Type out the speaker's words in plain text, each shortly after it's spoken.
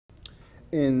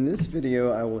In this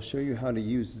video, I will show you how to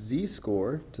use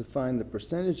z-score to find the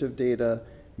percentage of data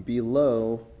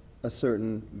below a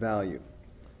certain value.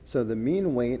 So the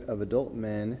mean weight of adult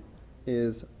men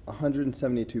is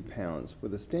 172 pounds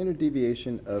with a standard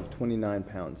deviation of 29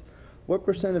 pounds. What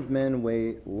percent of men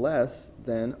weigh less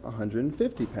than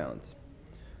 150 pounds?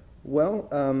 Well,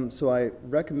 so I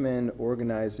recommend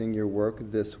organizing your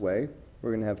work this way.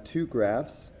 We're going to have two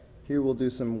graphs. Here we'll do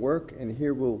some work, and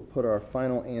here we'll put our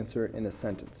final answer in a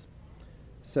sentence.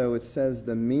 So it says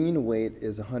the mean weight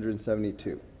is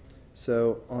 172.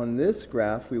 So on this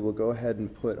graph, we will go ahead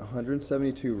and put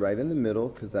 172 right in the middle,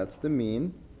 because that's the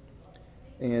mean.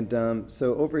 And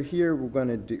so over here, we're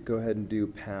going to go ahead and do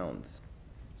pounds.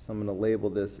 So I'm going to label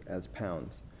this as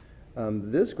pounds.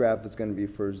 This graph is going to be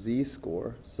for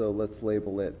z-score, so let's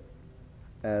label it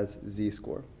as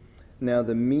z-score. Now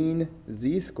the mean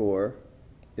z-score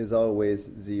is always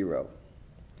 0.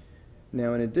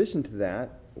 Now in addition to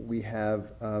that, we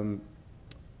have,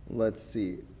 let's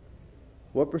see,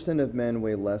 what percent of men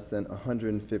weigh less than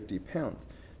 150 pounds?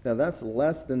 Now that's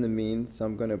less than the mean, so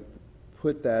I'm going to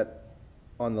put that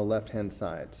on the left-hand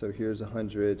side. So here's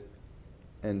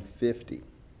 150.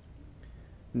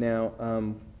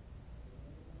 Now,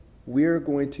 we're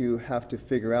going to have to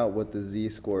figure out what the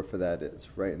z-score for that is.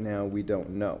 Right now, we don't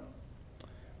know.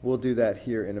 We'll do that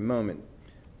here in a moment.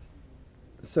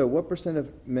 So what percent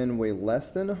of men weigh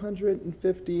less than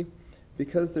 150?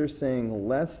 Because they're saying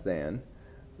less than,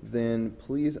 then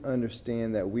please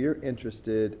understand that we are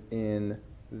interested in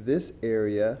this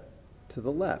area to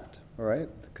the left, all right?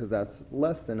 Because that's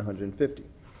less than 150.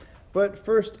 But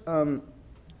first,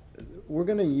 we're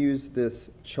going to use this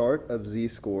chart of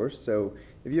z-scores. So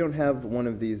if you don't have one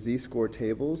of these z-score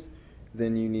tables,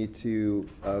 then you need to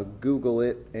Google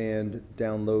it and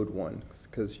download one,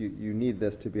 because you need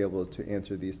this to be able to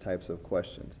answer these types of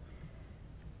questions.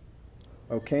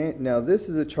 Okay, now this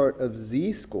is a chart of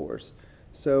z-scores.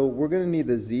 So we're going to need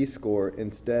the z-score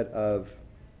instead of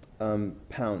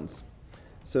pounds.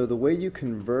 So the way you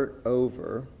convert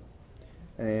over,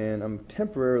 and I'm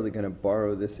temporarily going to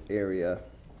borrow this area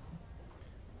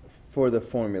for the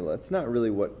formula. It's not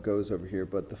really what goes over here,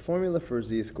 but the formula for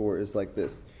z-score is like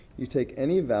this. You take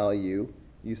any value,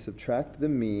 you subtract the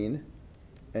mean,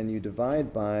 and you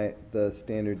divide by the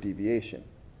standard deviation.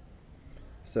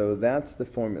 So that's the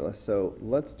formula. So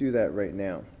let's do that right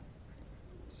now.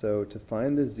 So to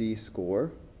find the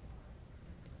z-score,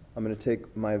 I'm going to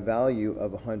take my value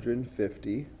of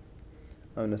 150. I'm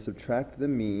going to subtract the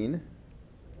mean,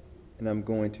 and I'm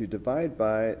going to divide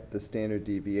by the standard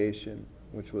deviation,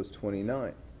 which was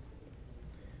 29.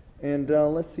 And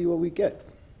let's see what we get.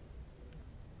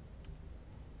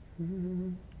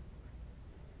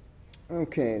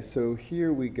 Okay, so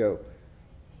here we go.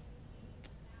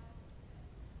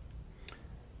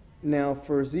 Now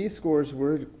for z-scores,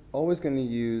 we're always going to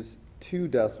use 2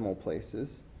 decimal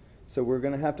places. So we're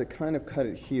going to have to kind of cut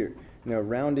it here. Now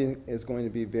rounding is going to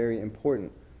be very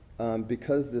important.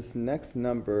 Because this next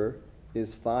number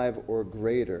is 5 or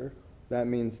greater, that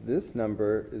means this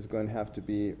number is going to have to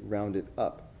be rounded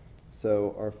up.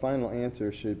 So our final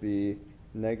answer should be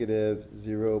negative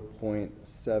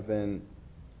 0.7,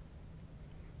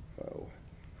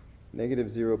 negative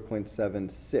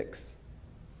 0.76,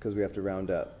 because we have to round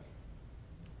up.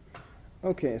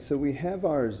 Okay, so we have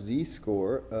our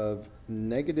z-score of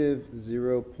negative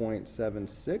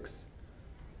 0.76,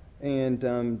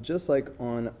 and just like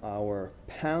on our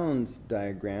pounds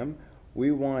diagram,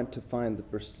 we want to find the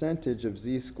percentage of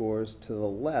z-scores to the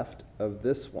left of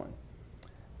this one.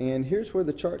 And here's where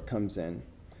the chart comes in.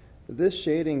 This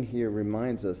shading here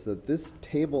reminds us that this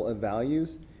table of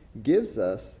values gives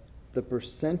us the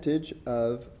percentage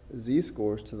of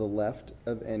z-scores to the left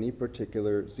of any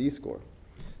particular z-score.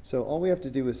 So all we have to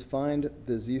do is find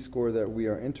the z-score that we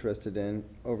are interested in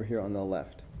over here on the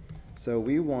left. So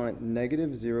we want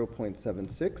negative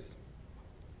 0.76.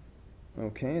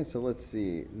 Okay, so let's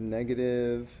see,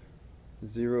 negative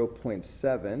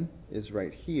 0.7 is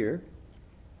right here.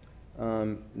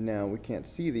 Now we can't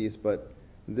see these, but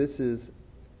this is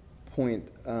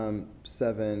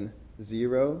 0.70,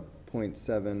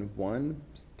 0.71,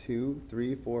 2,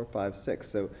 3, 4, 5, 6.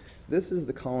 So this is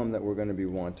the column that we're going to be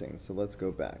wanting. So let's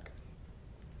go back.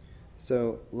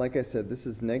 So like I said, this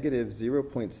is negative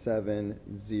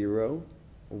 0.70,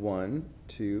 1,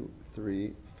 2,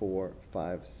 3, 4,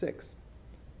 5, 6.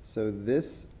 So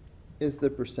this is the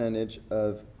percentage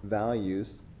of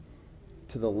values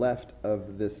to the left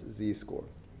of this z-score.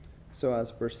 So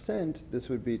as percent, this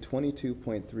would be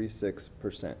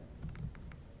 22.36%.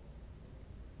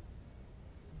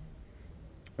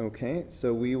 Okay,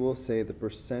 so we will say the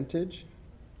percentage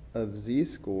of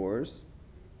z-scores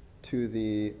to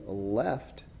the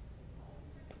left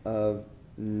of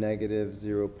negative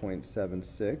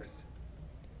 0.76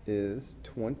 is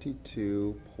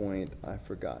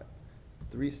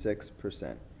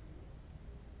 36%.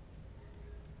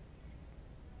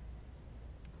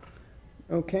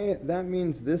 Okay, that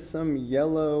means this some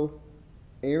yellow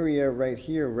area right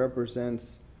here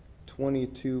represents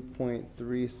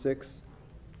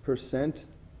 22.36%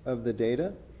 of the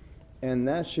data, and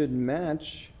that should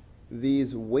match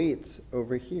these weights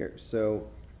over here. So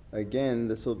again,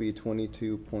 this will be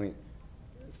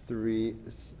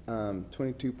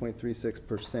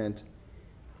 22.36%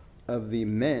 of the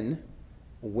men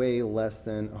weigh less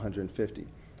than 150.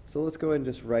 So let's go ahead and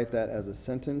just write that as a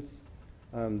sentence.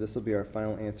 This will be our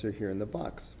final answer here in the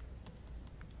box.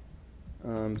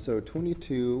 So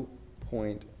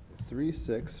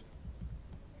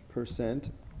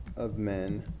 22.36% of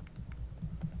men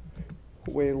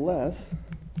weigh less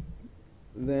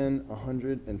than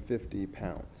 150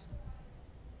 pounds.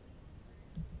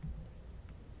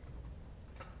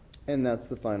 And that's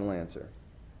the final answer.